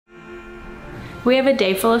We have a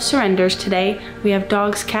day full of surrenders today. We have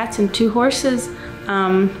dogs, cats, and 2 horses.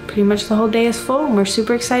 Pretty much the whole day is full, and we're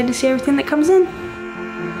super excited to see everything that comes in.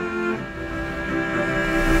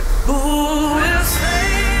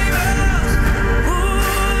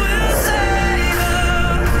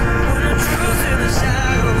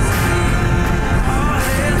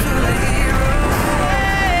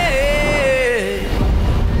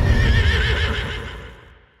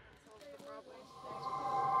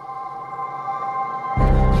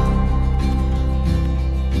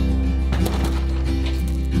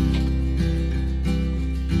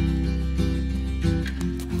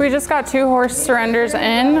 We just got 2 horse surrenders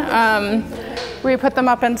in. We put them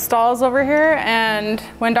up in stalls over here, and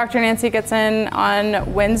when Dr. Nancy gets in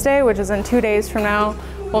on Wednesday, which is in 2 days from now,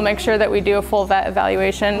 we'll make sure that we do a full vet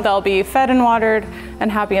evaluation. They'll be fed and watered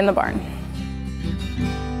and happy in the barn.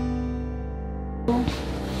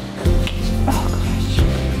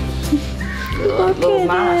 Oh, little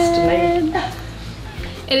nice to me.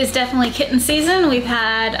 It is definitely kitten season. We've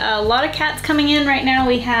had a lot of cats coming in. Right now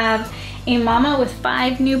we have a mama with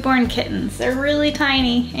 5 newborn kittens. They're really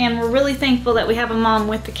tiny, and we're really thankful that we have a mom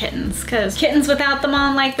with the kittens, because kittens without the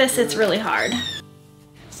mom like this, it's really hard.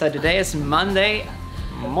 So today is Monday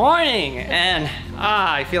morning, and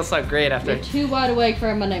I feel so great after. You're too wide awake for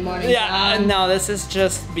a Monday morning. Yeah, no, this is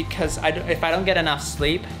just because if I don't get enough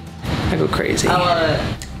sleep, I go crazy. I love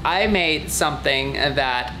it. I made something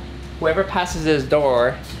that whoever passes this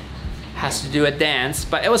door has to do a dance,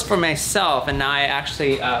 but it was for myself, and now I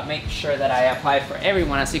actually make sure that I apply it for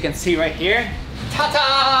everyone, as you can see right here.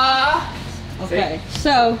 Ta-ta! Okay,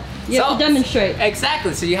 so you have to demonstrate.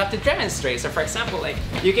 Exactly, so you have to demonstrate. So for example, like,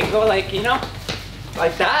 you can go like, you know,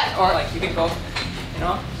 like that, or like you can go, you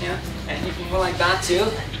know, and you can go like that too.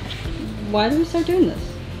 Why did we start doing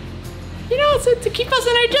this? You know, it's to keep us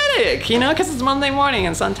energetic, you know, because it's Monday morning,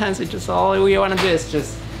 and sometimes we just, all we want to do is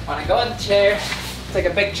just want to go in the chair, take a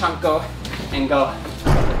big chunk, go, and go.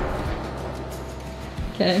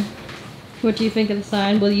 Okay. What do you think of the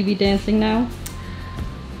sign? Will you be dancing now?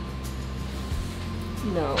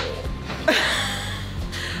 No.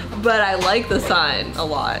 But I like the sign a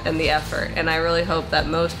lot and the effort, and I really hope that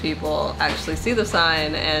most people actually see the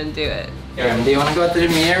sign and do it. Aaron, do you want to go to the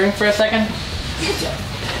mirroring for a second?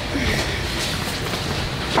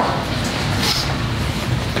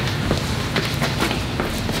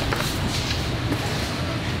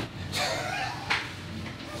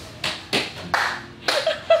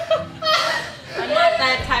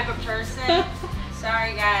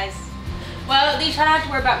 Sorry guys. Well, at least I don't have to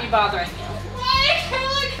worry about me bothering you.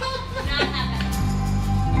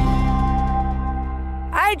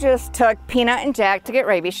 I just took Peanut and Jack to get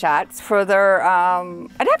rabies shots for their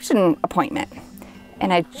adoption appointment.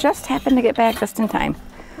 And I just happened to get back just in time.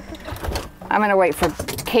 I'm gonna wait for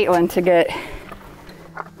Caitlin to get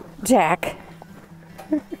Jack.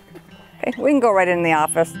 Okay, we can go right in the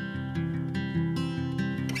office.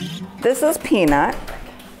 This is Peanut.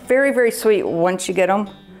 Very, very sweet once you get them.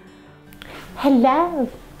 Hello.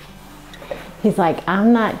 He's like,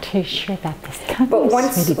 I'm not too sure about this company. But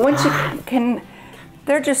once you can,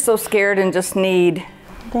 they're just so scared and just need.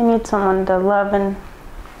 They need someone to love and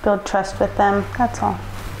build trust with them, that's all.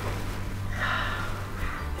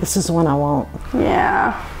 This is the one I want.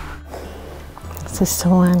 Yeah. This is the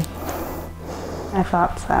one. I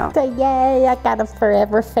thought so. So yay, I got a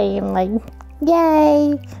forever family.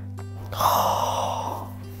 Yay.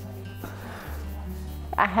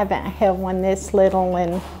 I haven't held one this little,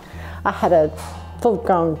 and I had a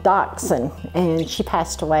full-grown dachshund, and she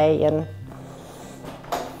passed away, and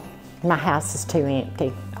my house is too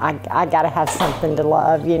empty. I gotta have something to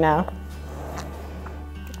love, you know.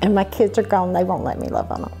 And my kids are gone, they won't let me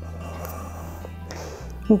love on them.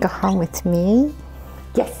 You can go home with me.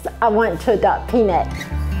 Yes, I want to adopt Peanut.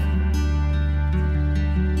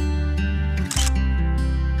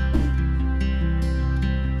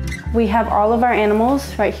 We have all of our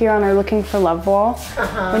animals right here on our Looking for Love wall.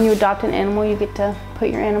 When you adopt an animal, you get to put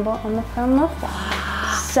your animal on the Found Love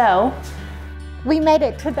wall. So, we made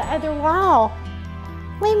it to the other wall.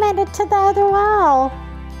 We made it to the other wall.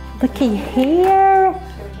 Looky here.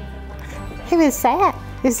 Who is that?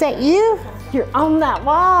 Is that you? You're on that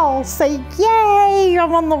wall. Say, yay,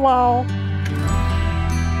 I'm on the wall.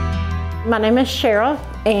 My name is Cheryl,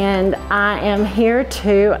 and I am here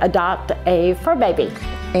to adopt a fur baby.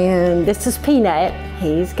 And this is Peanut.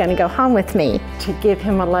 He's gonna go home with me to give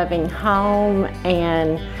him a loving home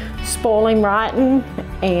and spoil him rotten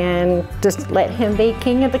and just let him be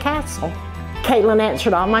king of the castle. Caitlin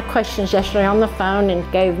answered all my questions yesterday on the phone and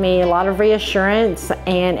gave me a lot of reassurance,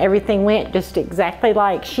 and everything went just exactly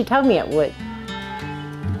like she told me it would.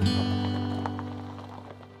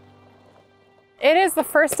 Today is the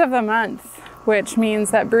first of the month, which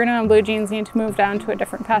means that Bruno and Blue Jeans need to move down to a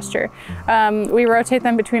different pasture. We rotate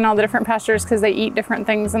them between all the different pastures because they eat different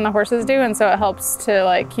things than the horses do, and so it helps to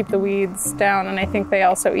like keep the weeds down, and I think they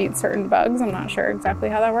also eat certain bugs. I'm not sure exactly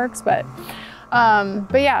how that works, but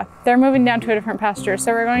yeah, they're moving down to a different pasture,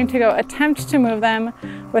 so we're going to go attempt to move them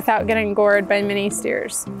without getting gored by mini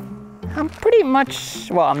steers. I'm pretty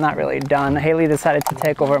much, well, I'm not really done. Haley decided to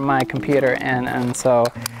take over my computer, and so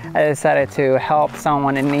I decided to help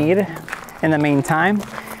someone in need in the meantime,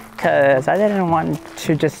 because I didn't want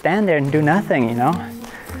to just stand there and do nothing, you know?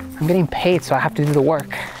 I'm getting paid, so I have to do the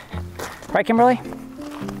work. Right, Kimberly?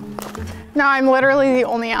 No, I'm literally the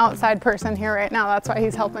only outside person here right now. That's why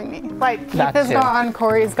he's helping me. Like, Keith is gone,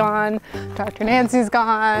 Corey's gone, Dr. Nancy's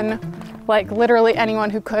gone. Like, literally anyone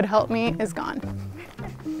who could help me is gone.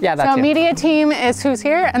 Yeah, that's so media team is who's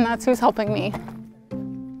here, and that's who's helping me.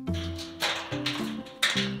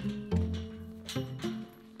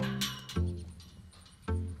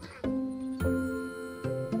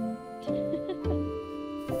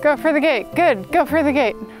 Go for the gate. Good. Go for the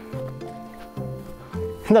gate.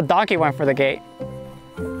 The donkey went for the gate.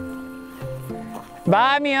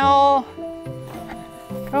 Bye, mule.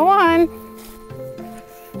 Go on.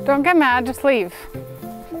 Don't get mad, just leave.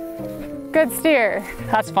 Good steer.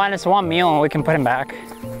 That's fine, it's one mule and we can put him back.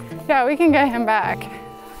 Yeah, we can get him back.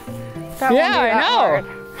 That yeah, I know. Hard.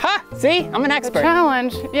 Ha, see, I'm an expert. The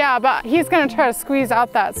challenge, yeah, but he's gonna try to squeeze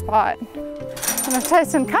out that spot. And if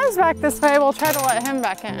Tyson comes back this way, we'll try to let him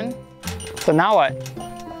back in. So now what?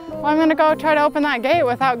 Well, I'm gonna go try to open that gate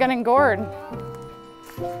without getting gored.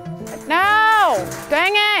 No!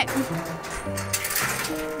 Dang it!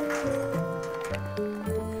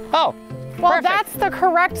 Oh, well, perfect. That's the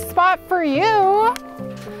correct spot for you.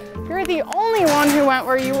 You're the only one who went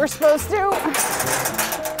where you were supposed to.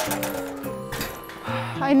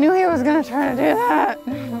 I knew he was gonna try to do that.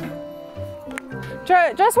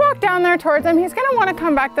 Just walk down there towards him. He's gonna wanna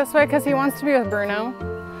come back this way because he wants to be with Bruno.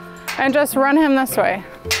 And just run him this way.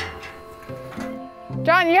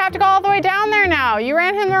 John, you have to go all the way down there now. You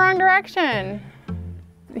ran him the wrong direction.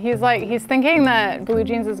 He's thinking that Blue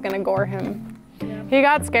Jeans is gonna gore him. He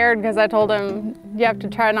got scared because I told him you have to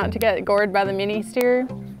try not to get gored by the mini steer.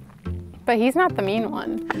 But he's not the mean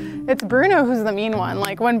one. It's Bruno who's the mean one.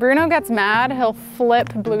 Like when Bruno gets mad, he'll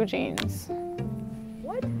flip Blue Jeans.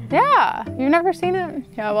 What? Yeah, you've never seen it?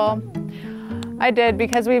 Yeah, well, I did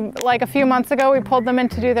because like a few months ago, we pulled them in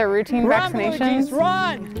to do their routine vaccinations. Blue Jeans,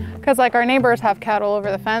 run! Because like our neighbors have cattle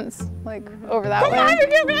over the fence, like over that way. Come on,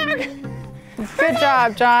 get back! Good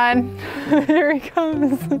job, John. Here he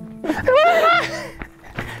comes.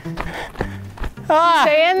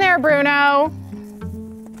 Stay in there, Bruno.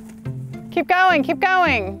 Keep going, keep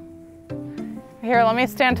going. Here, let me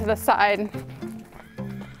stand to the side.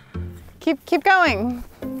 Keep going.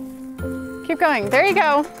 Keep going, there you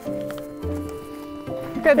go.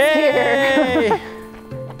 Good steer.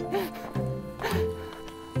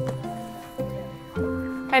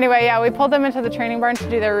 Anyway, yeah, we pulled them into the training barn to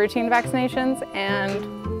do their routine vaccinations,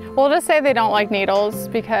 and we'll just say they don't like needles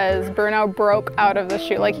because Bruno broke out of the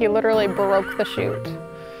chute. Like he literally broke the chute.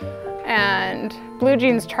 And Blue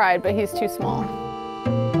Jeans tried, but he's too small.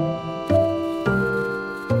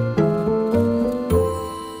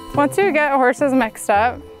 Once you get horses mixed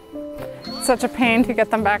up, it's such a pain to get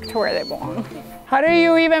them back to where they belong. How do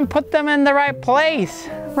you even put them in the right place?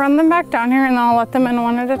 Run them back down here and then I'll let them in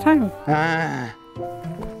one at a time.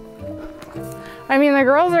 I mean, the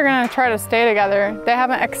girls are gonna try to stay together. They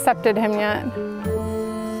haven't accepted him yet.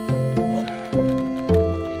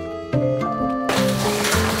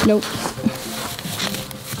 Nope.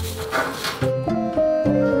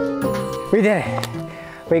 We did it.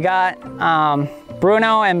 We got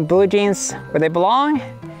Bruno and Blue Jeans where they belong,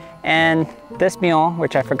 and this mule,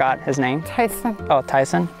 which I forgot his name. Tyson. Oh,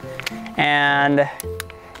 Tyson. And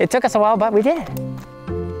it took us a while, but we did it.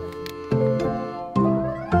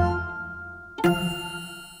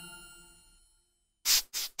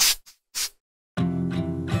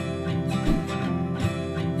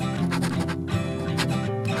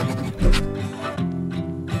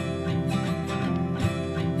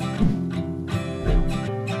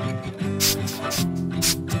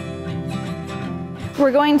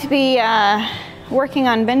 We're going to be working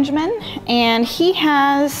on Benjamin, and he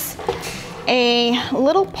has a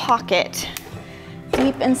little pocket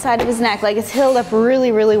deep inside of his neck. Like, it's healed up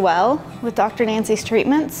really, really well with Dr. Nancy's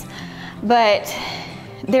treatments, but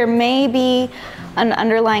there may be an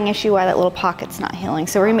underlying issue why that little pocket's not healing.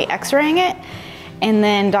 So we're gonna be x-raying it, and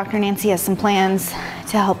then Dr. Nancy has some plans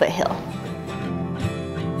to help it heal.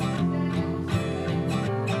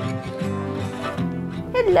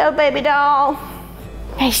 Hello, baby doll.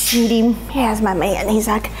 Hey, sweetie, here's my man. He's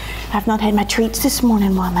like, I've not had my treats this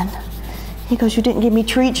morning, woman. He goes, you didn't give me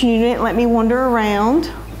treats and you didn't let me wander around.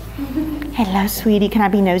 Hello, sweetie. Can I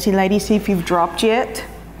be nosy, lady, see if you've dropped yet?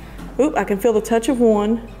 Oop, I can feel the touch of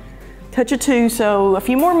one, touch of two. So a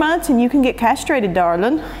few more months and you can get castrated,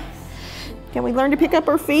 darling. Can we learn to pick up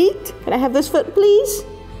our feet? Can I have this foot, please?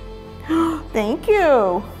 Thank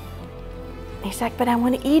you. He's like, but I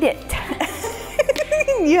want to eat it.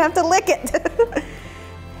 You have to lick it.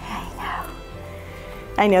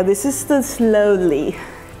 I know, this is the slowly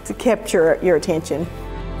to capture your attention.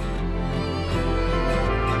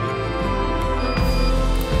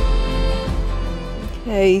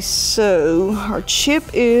 Okay, so our chip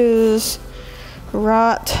is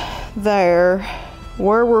right there.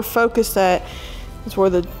 Where we're focused at is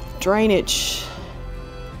where the drainage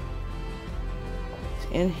is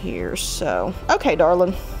in here. So, okay,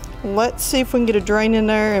 darling, let's see if we can get a drain in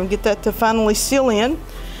there and get that to finally seal in.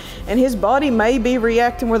 And his body may be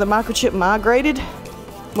reacting where the microchip migrated.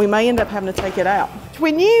 We may end up having to take it out.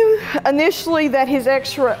 We knew initially that his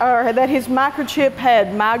microchip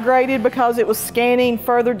had migrated because it was scanning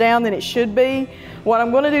further down than it should be. What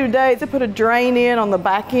I'm going to do today is to put a drain in on the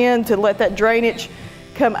back end to let that drainage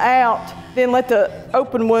come out, then let the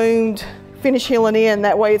open wound finish healing in.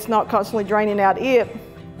 That way it's not constantly draining out it.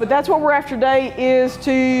 But that's what we're after today, is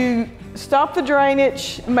to stop the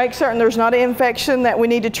drainage, make certain there's not an infection that we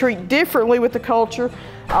need to treat differently with the culture.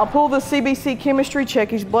 I'll pull the CBC chemistry, check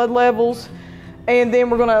his blood levels, and then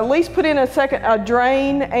we're going to at least put in a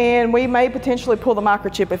drain, and we may potentially pull the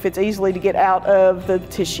microchip if it's easily to get out of the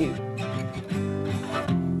tissue.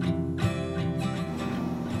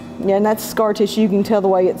 Yeah, and that's scar tissue. You can tell the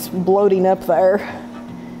way it's bloating up there.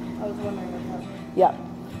 I was wondering about that. Yeah.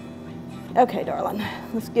 Okay, darling.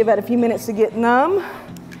 Let's give that a few minutes to get numb.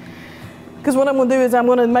 Because what I'm going to do is I'm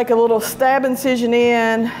going to make a little stab incision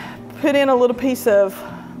in, put in a little piece of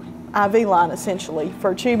IV line, essentially,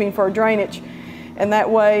 for tubing, for drainage. And that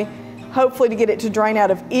way, hopefully to get it to drain out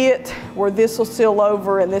of it, where this will seal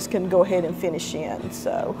over and this can go ahead and finish in.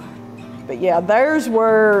 So, but yeah, there's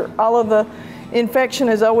where all of the infection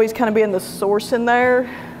has always kind of been the source in there.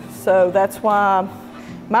 So that's why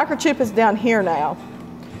microchip is down here now.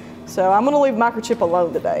 So I'm going to leave microchip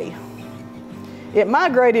alone today. It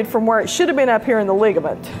migrated from where it should have been up here in the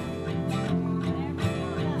ligament.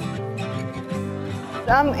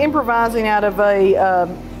 I'm improvising out of a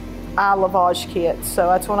eye lavage kit, so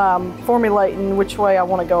that's when I'm formulating which way I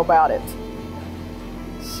want to go about it.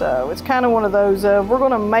 So it's kind of one of those, we're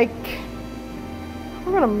gonna make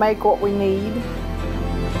what we need.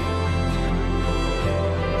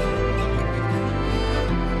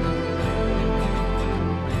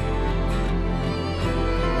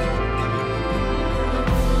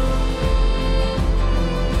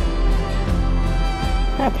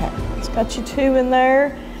 Okay, it's got you two in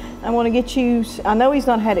there. I want to get you, I know he's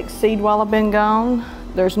not had exceed while I've been gone.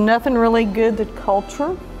 There's nothing really good to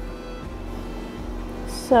culture.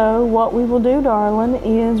 So what we will do, darling,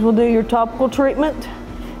 is we'll do your topical treatment,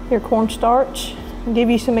 your cornstarch, give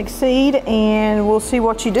you some exceed, and we'll see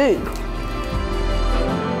what you do.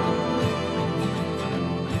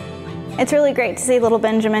 It's really great to see little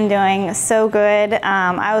Benjamin doing so good.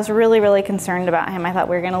 I was really concerned about him. I thought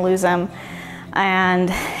we were going to lose him. And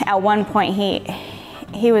at one point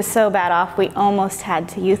he was so bad off we almost had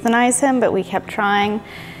to euthanize him, but we kept trying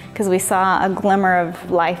because we saw a glimmer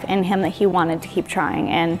of life in him that he wanted to keep trying.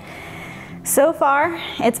 And so far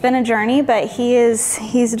it's been a journey, but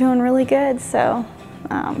he's doing really good. So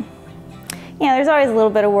you know, there's always a little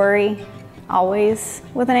bit of worry always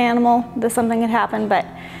with an animal that something could happen, but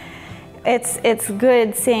it's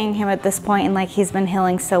good seeing him at this point, and like he's been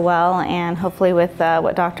healing so well, and hopefully with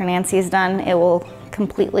what Dr. Nancy's done, it will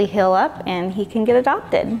completely heal up and he can get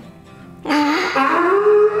adopted. Oh,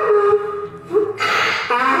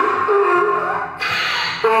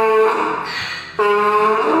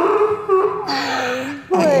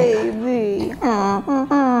 baby.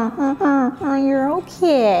 You're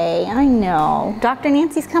okay. I know. Dr.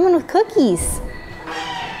 Nancy's coming with cookies.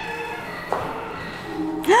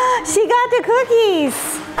 She got the cookies.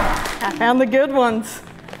 I found the good ones.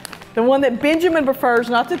 The one that Benjamin prefers,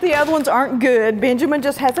 not that the other ones aren't good. Benjamin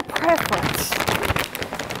just has a preference.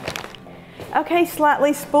 Okay,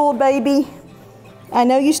 slightly spoiled baby. I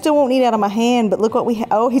know you still won't eat out of my hand, but look what we have.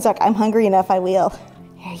 Oh, he's like, I'm hungry enough, I will.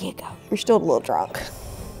 Here you go. You're still a little drunk.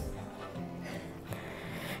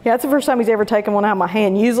 Yeah, that's the first time he's ever taken one out of my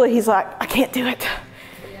hand. Usually he's like, I can't do it.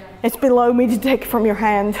 It's below me to take it from your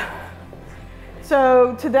hand.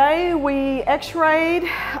 So today we x-rayed,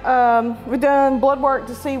 we've done blood work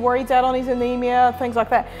to see where he's at on his anemia, things like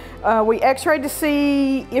that. We x-rayed to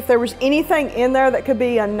see if there was anything in there that could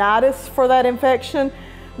be a nidus for that infection.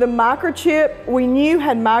 The microchip we knew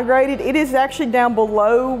had migrated. It is actually down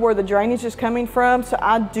below where the drainage is coming from, so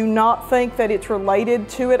I do not think that it's related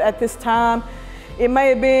to it at this time. It may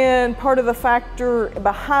have been part of the factor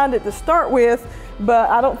behind it to start with,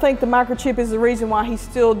 but I don't think the microchip is the reason why he's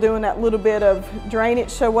still doing that little bit of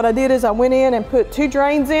drainage. So what I did is I went in and put 2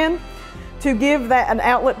 drains in to give that an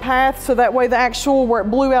outlet path, so that way the actual where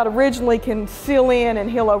it blew out originally can seal in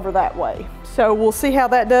and heal over that way. So we'll see how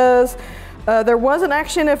that does. There wasn't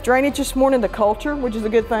actually enough drainage this morning to culture, which is a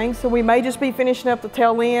good thing, so we may just be finishing up the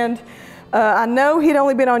tail end. I know he'd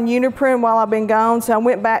only been on Uniprin while I've been gone, so I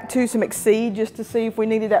went back to some Exceed just to see if we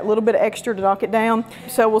needed that little bit of extra to knock it down.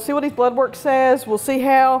 So we'll see what his blood work says. We'll see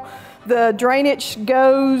how the drainage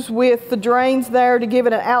goes with the drains there to give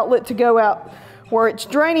it an outlet to go out where it's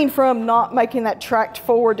draining from, not making that tract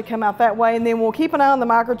forward to come out that way. And then we'll keep an eye on the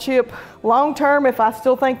microchip. Long term, if I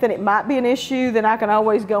still think that it might be an issue, then I can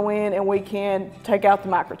always go in and we can take out the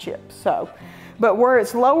microchip. So, but where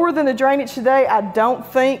it's lower than the drainage today, I don't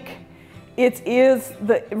think it is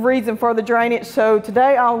the reason for the drainage. So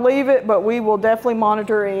today I'll leave it, but we will definitely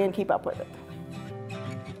monitor and keep up with it.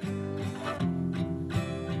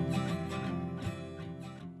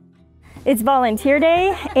 It's volunteer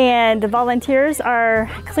day, and the volunteers are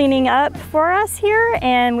cleaning up for us here,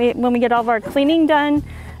 and when we get all of our cleaning done,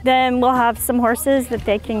 then we'll have some horses that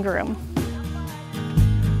they can groom.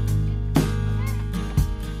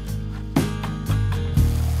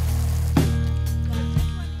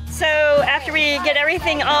 So after we get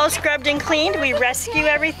everything all scrubbed and cleaned, we rescue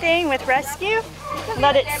everything with rescue,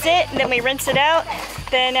 let it sit, and then we rinse it out.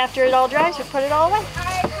 Then after it all dries, we put it all away.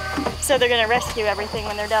 So they're gonna rescue everything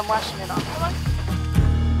when they're done washing it off.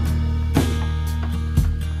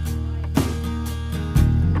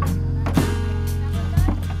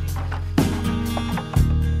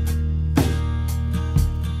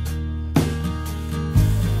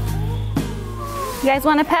 You guys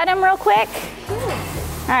wanna pet him real quick?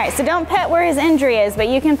 All right, so don't pet where his injury is, but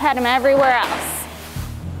you can pet him everywhere else.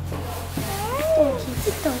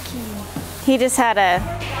 He just had a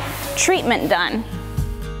treatment done.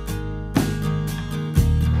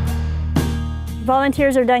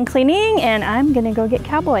 Volunteers are done cleaning, and I'm gonna go get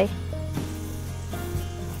Cowboy.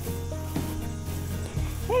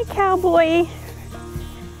 Hey, Cowboy.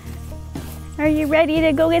 Are you ready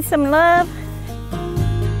to go get some love?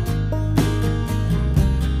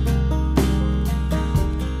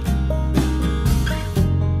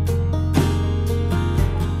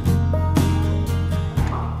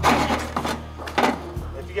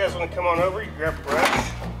 Come on over, you grab a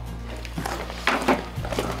brush.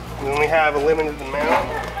 We only have a limited amount.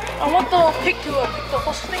 I want the pick to pick the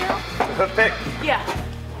whole thing out. The hook pick? Yeah.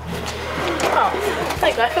 Oh,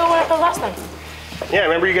 thank you. I feel what I felt last time. Yeah,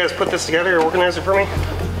 remember you guys put this together or organized it for me?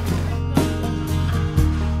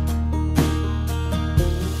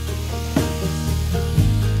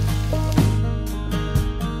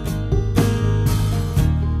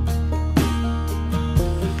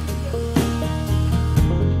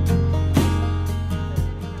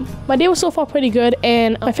 My day was so far pretty good,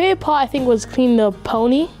 and my favorite part I think was cleaning the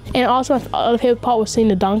pony, and also my other favorite part was seeing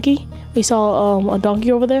the donkey. We saw a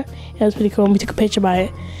donkey over there, and it was pretty cool. We took a picture by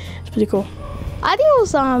it. It's pretty cool. I think it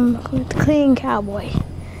was cleaning Cowboy.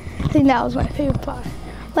 I think that was my favorite part.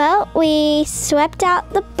 Well, we swept out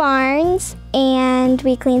the barns, and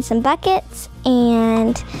we cleaned some buckets,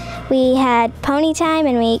 and we had pony time,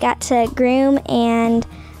 and we got to groom and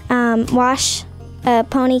wash a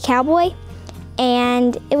pony Cowboy.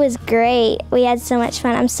 And it was great. We had so much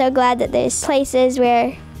fun. I'm so glad that there's places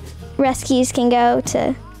where rescues can go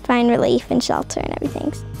to find relief and shelter and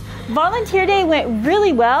everything. Volunteer Day went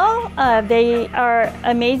really well. They are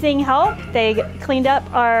amazing help. They cleaned up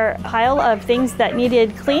our pile of things that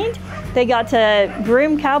needed cleaned. They got to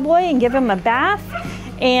groom Cowboy and give him a bath.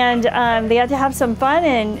 And they got to have some fun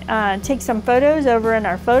and take some photos over in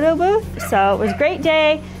our photo booth. So it was a great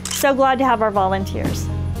day. So glad to have our volunteers.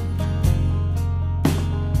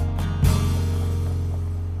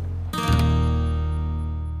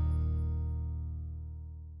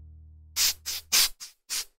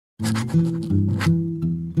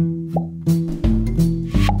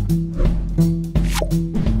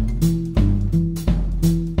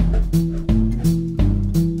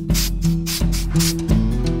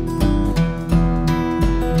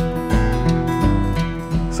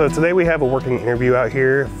 So today we have a working interview out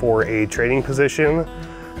here for a training position.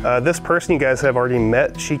 This person you guys have already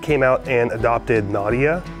met, she came out and adopted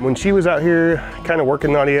Nadia. When she was out here kind of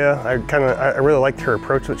working Nadia, I really liked her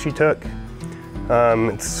approach that she took.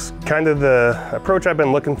 It's kind of the approach I've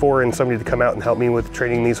been looking for in somebody to come out and help me with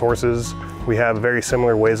training these horses. We have very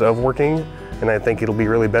similar ways of working, and I think it'll be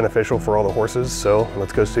really beneficial for all the horses, so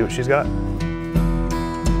let's go see what she's got.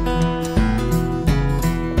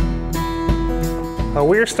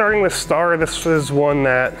 We're starting with Star. This is one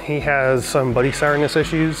that he has some buddy sourness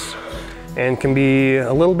issues and can be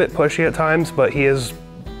a little bit pushy at times, but he is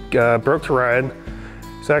broke to ride.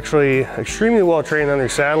 He's actually extremely well trained under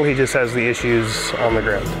saddle. He just has the issues on the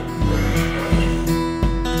ground.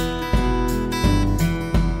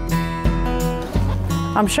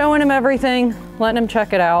 I'm showing him everything, letting him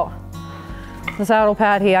check it out. The saddle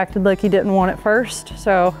pad, he acted like he didn't want it first,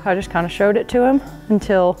 so I just kind of showed it to him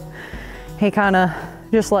until he kind of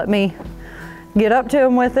just let me get up to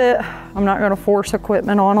him with it. I'm not gonna force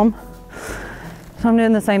equipment on him. So I'm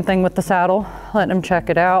doing the same thing with the saddle, letting him check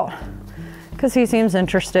it out because he seems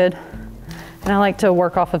interested. And I like to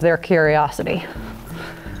work off of their curiosity.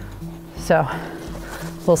 So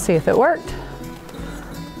we'll see if it worked.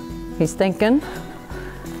 He's thinking.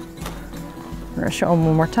 We're gonna show him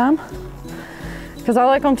one more time because I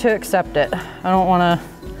like them to accept it. I don't wanna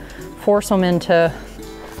force them into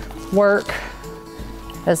work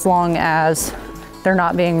as long as they're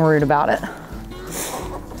not being rude about it.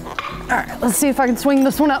 All right, let's see if I can swing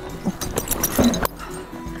this one up.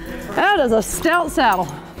 That is a stout saddle.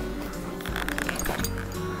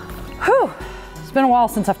 Whew, it's been a while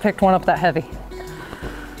since I've picked one up that heavy.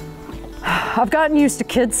 I've gotten used to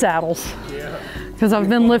kid saddles because I've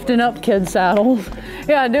been lifting up kid saddles.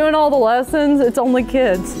 Yeah, doing all the lessons, it's only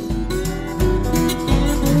kids.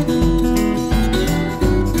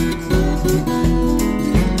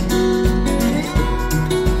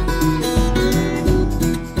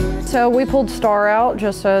 So we pulled Star out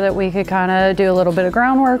just so that we could kind of do a little bit of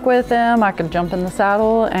groundwork with him. I could jump in the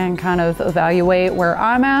saddle and kind of evaluate where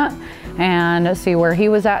I'm at and see where he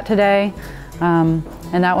was at today. And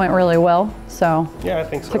that went really well. So yeah, I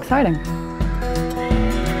think so. It's exciting.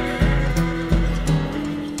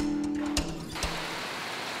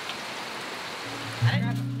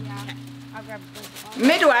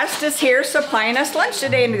 Midwest is here supplying us lunch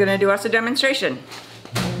today and they're gonna do us a demonstration.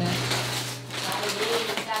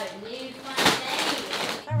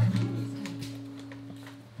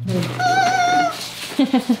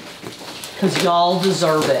 Because y'all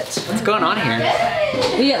deserve it. What's going on here?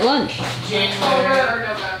 We get lunch.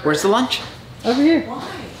 Where's the lunch? Over here.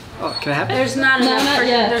 Oh, can I have it? There's not enough. not For,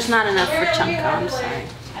 yet. there's not enough for Chunko. I'm sorry.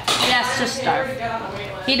 He has to starve.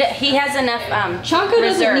 He has enough Chunko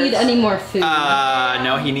doesn't need any more food.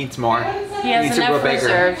 No, he needs more. He has needs to enough grow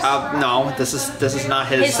bigger. reserves. No, this is not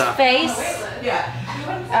his. His face.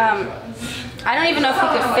 I don't even know if he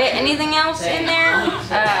could fit anything else in there.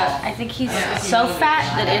 I think he's so fat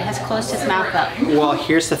that it has closed his mouth up. Well,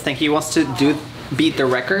 here's the thing. He wants to beat the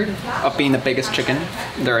record of being the biggest chicken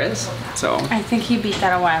there is. So I think he beat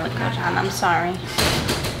that a while ago, John. I'm sorry.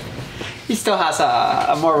 he still has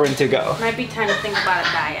more room to go. Might be time to think about a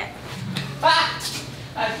diet.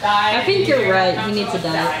 I think you're right. He needs a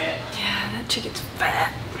diet. Yeah, that chicken's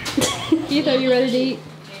fat. Ethan, are you ready to eat?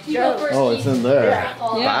 Oh, it's in there. Yeah.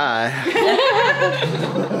 Bye.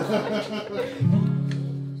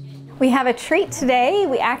 We have a treat today.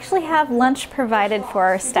 We actually have lunch provided for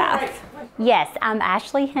our staff. Yes, I'm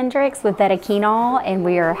Ashley Hendricks with Vetaquinol, and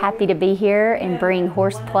we are happy to be here and bring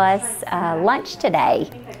Horse Plus lunch today.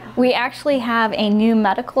 We actually have a new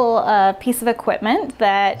medical piece of equipment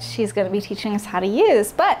that she's going to be teaching us how to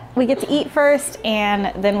use, but we get to eat first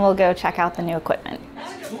and then we'll go check out the new equipment.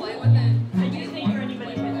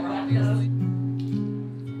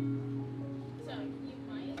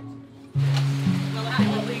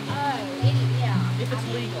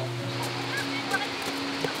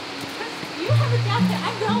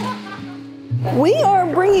 We are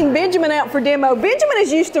bringing Benjamin out for demo. Benjamin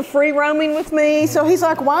is used to free roaming with me, so he's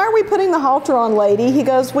like, why are we putting the halter on, lady? He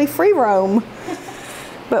goes, we free roam.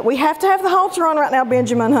 But we have to have the halter on right now,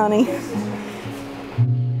 Benjamin, honey.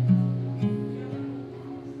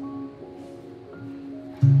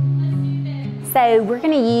 So we're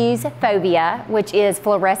going to use Fovea, which is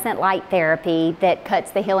fluorescent light therapy that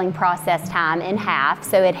cuts the healing process time in half,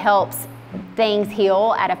 so it helps things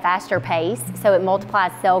heal at a faster pace, so it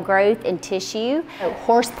multiplies cell growth and tissue.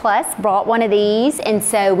 Horse Plus brought one of these, and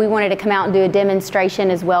so we wanted to come out and do a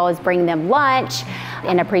demonstration as well as bring them lunch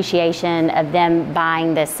in appreciation of them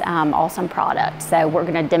buying this awesome product. So we're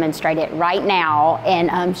going to demonstrate it right now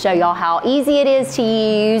and show y'all how easy it is to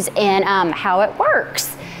use and how it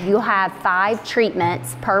works. You'll have 5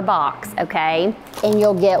 treatments per box, okay? And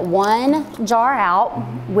you'll get 1 jar out,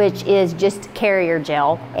 which is just carrier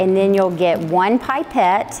gel. And then you'll get 1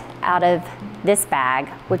 pipette out of this bag,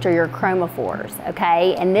 which are your chromophores,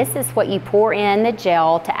 okay? And this is what you pour in the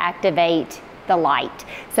gel to activate the light.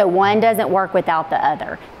 So one doesn't work without the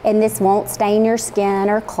other. And this won't stain your skin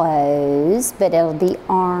or clothes, but it'll be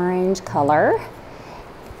orange color.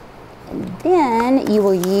 And then you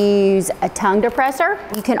will use a tongue depressor.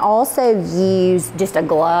 You can also use just a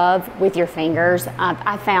glove with your fingers.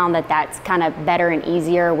 I found that that's kind of better and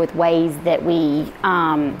easier with ways that we,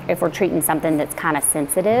 if we're treating something that's kind of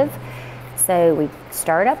sensitive. So we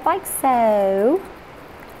start up like so.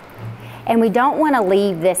 And we don't want to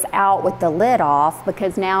leave this out with the lid off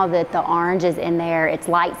because now that the orange is in there, it's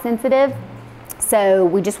light sensitive. So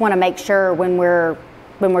we just want to make sure when we're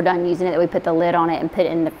done using it that we put the lid on it and put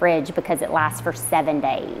it in the fridge because it lasts for 7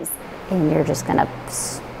 days. And you're just going to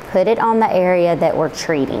put it on the area that we're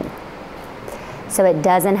treating. So it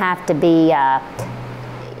doesn't have to be a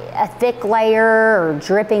thick layer or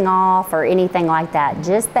dripping off or anything like that,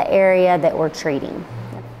 just the area that we're treating.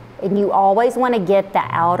 And you always want to get the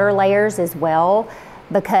outer layers as well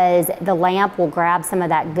because the lamp will grab some of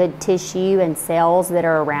that good tissue and cells that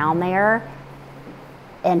are around there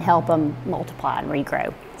and help them multiply and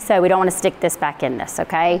regrow. So we don't want to stick this back in this,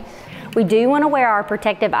 okay? We do want to wear our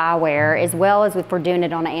protective eyewear as well as if we're doing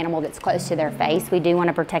it on an animal that's close to their face. We do want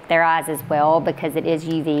to protect their eyes as well because it is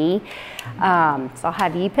UV. So I'll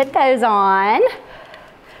have you put those on.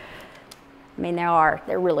 I mean,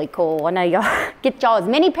 they're really cool. I know y'all get y'all as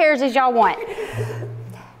many pairs as y'all want.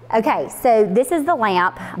 Okay, so this is the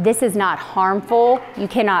lamp. This is not harmful. You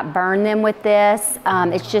cannot burn them with this.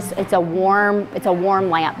 It's a warm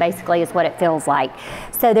lamp basically is what it feels like.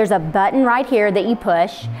 So there's a button right here that you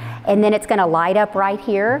push and then it's gonna light up right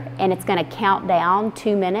here and it's gonna count down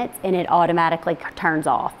 2 minutes and it automatically turns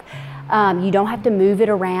off. You don't have to move it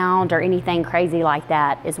around or anything crazy like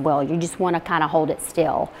that as well. You just wanna kinda hold it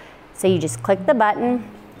still. So you just click the button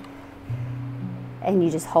and you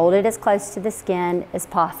just hold it as close to the skin as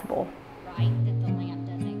possible. Right, that the lamp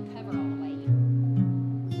doesn't cover all the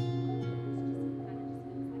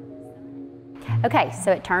way. Okay,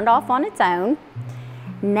 so it turned off on its own.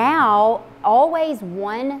 Now, always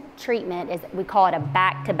one treatment we call it a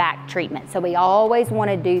back-to-back treatment. So we always want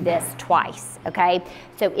to do this twice, okay?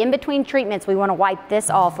 So in between treatments, we want to wipe this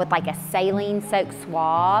off with like a saline-soaked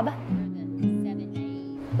swab.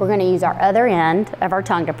 We're going to use our other end of our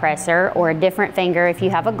tongue depressor or a different finger if you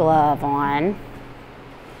have a glove on.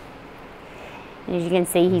 As you can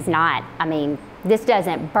see, he's not, I mean, this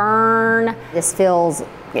doesn't burn. It feels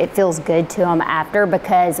good to him after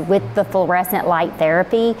because with the fluorescent light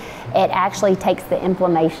therapy, it actually takes the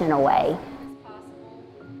inflammation away.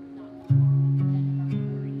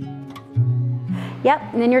 Yep,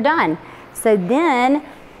 and then you're done. So then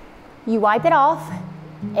you wipe it off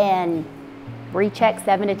and recheck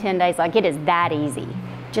 7 to 10 days. Like it is that easy.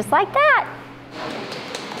 Just like that.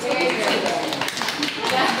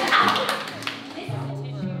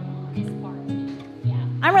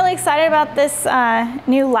 I'm really excited about this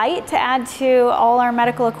new light to add to all our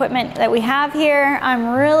medical equipment that we have here.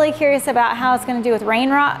 I'm really curious about how it's going to do with rain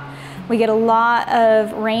rot. We get a lot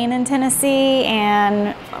of rain in Tennessee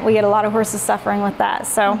and we get a lot of horses suffering with that.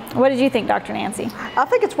 So what did you think, Dr. Nancy? I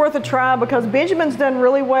think it's worth a try because Benjamin's done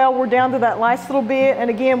really well. We're down to that last little bit. And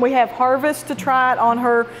again, we have Harvest to try it on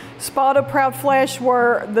her spotted proud flesh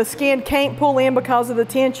where the skin can't pull in because of the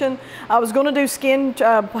tension. I was going to do skin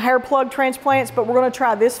hair plug transplants, but we're going to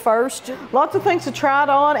try this first. Lots of things to try it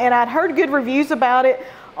on, and I'd heard good reviews about it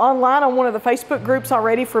online on one of the Facebook groups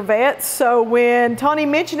already for vets. So when Tawny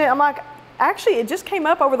mentioned it, I'm like, actually it just came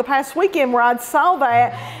up over the past weekend where I saw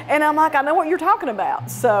that and I'm like, I know what you're talking about.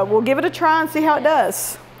 So we'll give it a try and see how it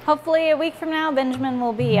does. Hopefully a week from now, Benjamin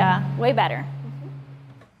will be way better.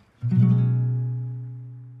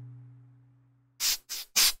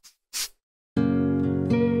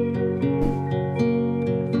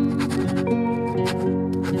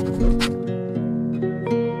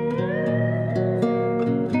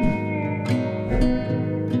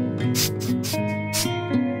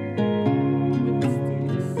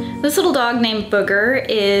 This little dog named Booger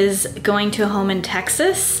is going to a home in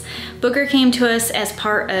Texas. Booger came to us as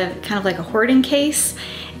part of kind of like a hoarding case,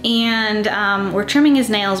 and we're trimming his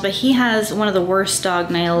nails, but he has one of the worst dog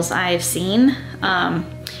nails I've seen.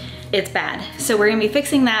 It's bad. So we're gonna be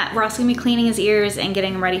fixing that. We're also gonna be cleaning his ears and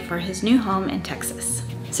getting him ready for his new home in Texas.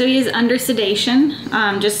 So he is under sedation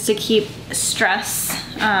just to keep stress.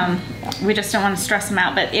 We just don't want to stress him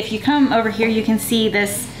out, but if you come over here, you can see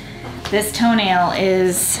this This toenail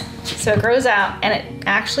is, so it grows out and it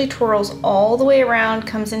actually twirls all the way around,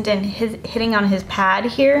 comes into hitting on his pad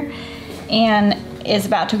here, and is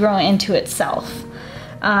about to grow into itself.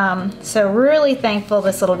 So really thankful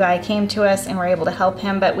this little guy came to us and we're able to help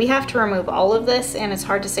him, but we have to remove all of this and it's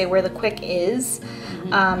hard to say where the quick is.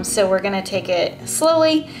 So we're gonna take it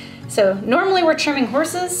slowly. So normally we're trimming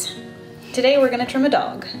horses. Today we're gonna trim a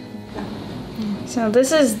dog. So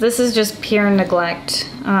this is just pure neglect.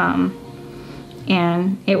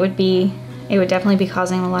 And it would definitely be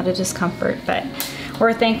causing a lot of discomfort, but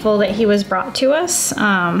we're thankful that he was brought to us,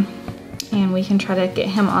 and we can try to get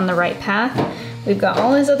him on the right path. We've got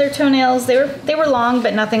all his other toenails. They were long,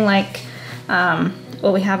 but nothing like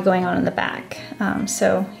what we have going on in the back.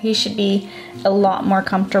 So he should be a lot more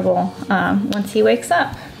comfortable once he wakes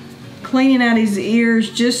up. Cleaning out his ears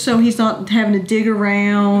just so he's not having to dig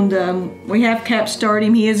around. We have Cap start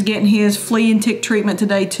him. He is getting his flea and tick treatment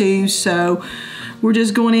today too, so we're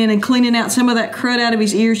just going in and cleaning out some of that crud out of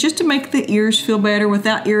his ears just to make the ears feel better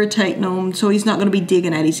without irritating them, so he's not going to be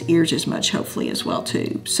digging at his ears as much, hopefully, as well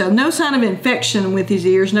too. So no sign of infection with his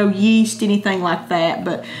ears, no yeast, anything like that,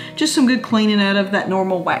 but just some good cleaning out of that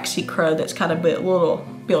normal waxy crud that's kind of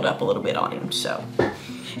built up a little bit on him. So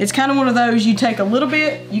it's kind of one of those, you take a little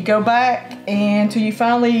bit, you go back until you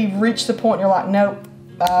finally reach the point and you're like, nope,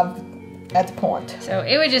 at the point. So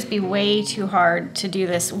it would just be way too hard to do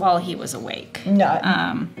this while he was awake.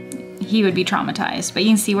 No. He would be traumatized, but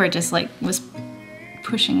you can see where it just like was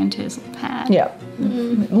pushing into his pad. Yeah.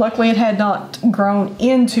 Luckily it had not grown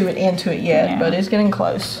into it yet, yeah, but it's getting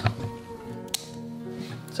close.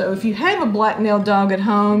 So if you have a black-nailed dog at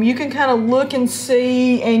home, you can kind of look and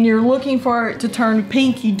see, and you're looking for it to turn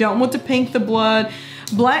pink. You don't want to pink the blood.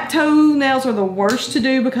 Black toenails are the worst to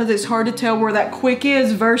do because it's hard to tell where that quick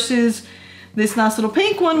is versus this nice little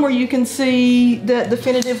pink one where you can see the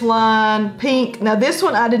definitive line pink. Now this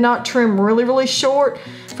one I did not trim really short.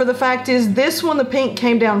 For the fact is this one, the pink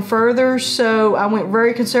came down further, so I went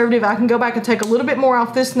very conservative. I can go back and take a little bit more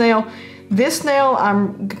off this nail. This nail I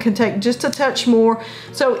can take just a touch more.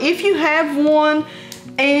 So if you have one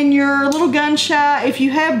and you're a little gun shy, if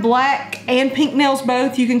you have black and pink nails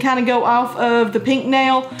both, you can kind of go off of the pink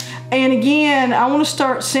nail. And again, I want to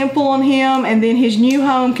start simple on him, and then his new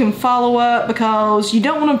home can follow up, because you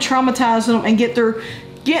don't want to traumatize them and get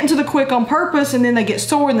into the quick on purpose and then they get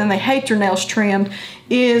sore and then they hate their nails trimmed.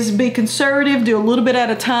 Is be conservative, do a little bit at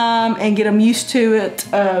a time and get them used to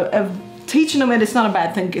it, of teaching them that it's not a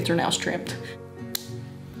bad thing to get their nails trimmed.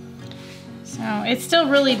 So it's still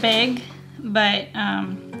really big, but I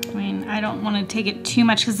mean, I don't want to take it too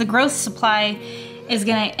much because the growth supply is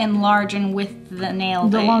going to enlarge and with the nail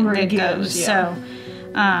the longer it goes. Yeah. So,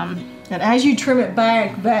 and as you trim it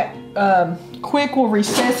back, that quick will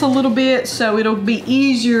recess a little bit, so it'll be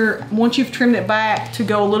easier once you've trimmed it back to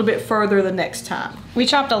go a little bit further the next time. We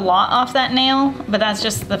chopped a lot off that nail, but that's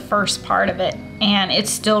just the first part of it, and it's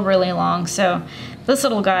still really long. So this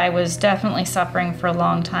little guy was definitely suffering for a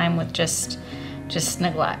long time with just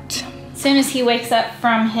neglect. As soon as he wakes up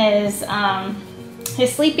from his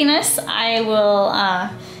sleepiness, I will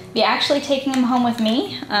be actually taking him home with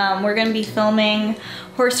me. We're going to be filming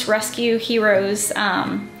Horse Rescue Heroes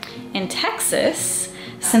in Texas,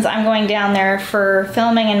 since I'm going down there for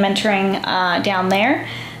filming and mentoring down there.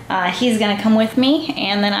 He's going to come with me,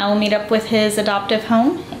 and then I will meet up with his adoptive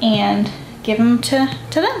home and give him to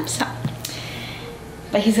them. So,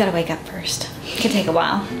 but he's got to wake up first. It could take a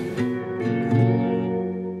while.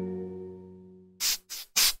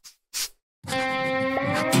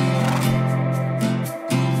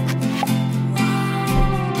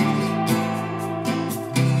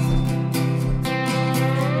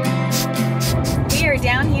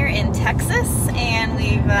 Down here in Texas, and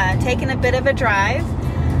we've taken a bit of a drive,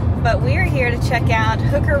 but we're here to check out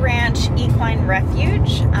Hooker Ranch Equine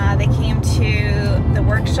Refuge. They came to the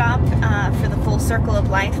workshop for the Full Circle of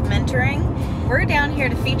Life mentoring. We're down here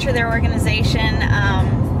to feature their organization.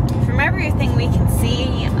 From everything we can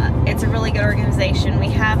see, it's a really good organization. We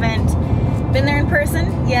haven't been there in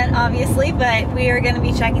person yet, obviously, but we are going to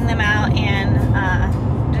be checking them out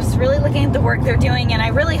and just really looking at the work they're doing, and I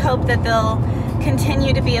really hope that they'll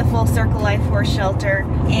continue to be a Full Circle Life horse shelter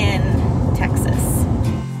in Texas.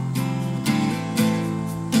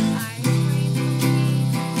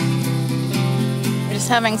 We're just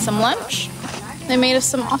having some lunch. They made us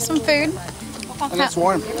some awesome food. And it's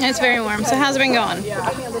warm. It's very warm. So how's it been going?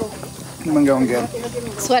 It's been going good.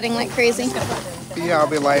 Sweating like crazy? Yeah, I'll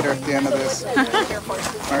be lighter at the end of this.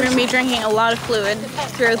 We're going to be drinking a lot of fluid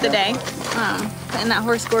throughout the day. And that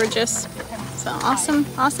horse gorgeous. So awesome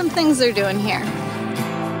things they're doing here.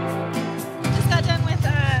 Just got done with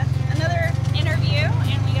another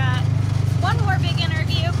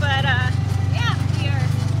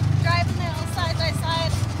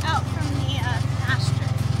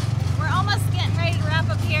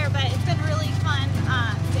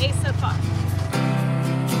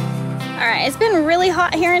right, it's been really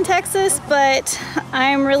hot here in Texas, but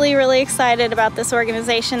I'm really, really excited about this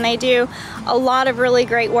organization. They do a lot of really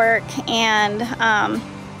great work, and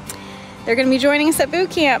they're going to be joining us at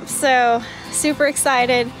boot camp, so super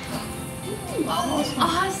excited. Awesome!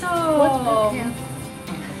 What's boot camp?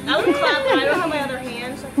 I would clap, but I don't have my other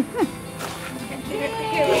hand.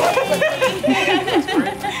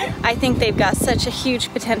 I think they've got such a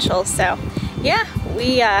huge potential, so yeah,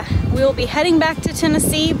 we will be heading back to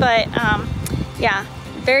Tennessee, but yeah,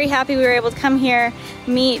 very happy we were able to come here,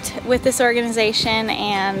 meet with this organization,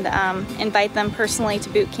 and invite them personally to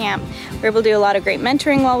boot camp. We were able to do a lot of great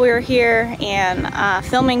mentoring while we were here, and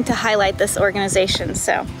filming to highlight this organization.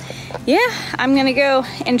 So yeah, I'm gonna go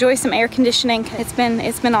enjoy some air conditioning. It's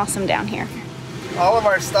been awesome down here. All of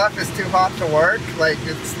our stuff is too hot to work. Like,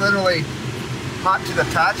 it's literally hot to the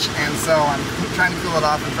touch, and so I'm trying to cool it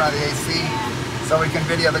off in front of the AC so we can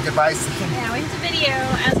video the goodbye scene. Yeah, we have to video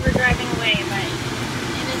as we're driving away, but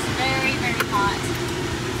it is very, very hot.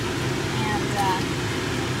 And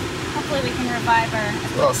hopefully we can revive our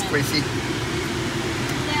equipment. A little squeezy.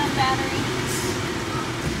 Down battery.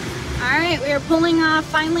 Alright, we are pulling off,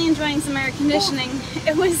 finally enjoying some air conditioning.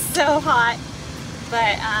 It was so hot.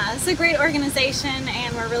 But it's a great organization,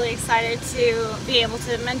 and we're really excited to be able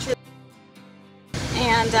to mentor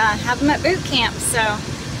and have them at boot camp. So,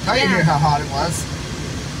 Tell you how hot it was.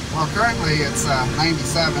 Well, currently it's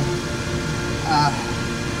 97.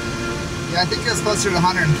 Yeah, I think it was closer to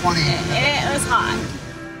 120. It was hot.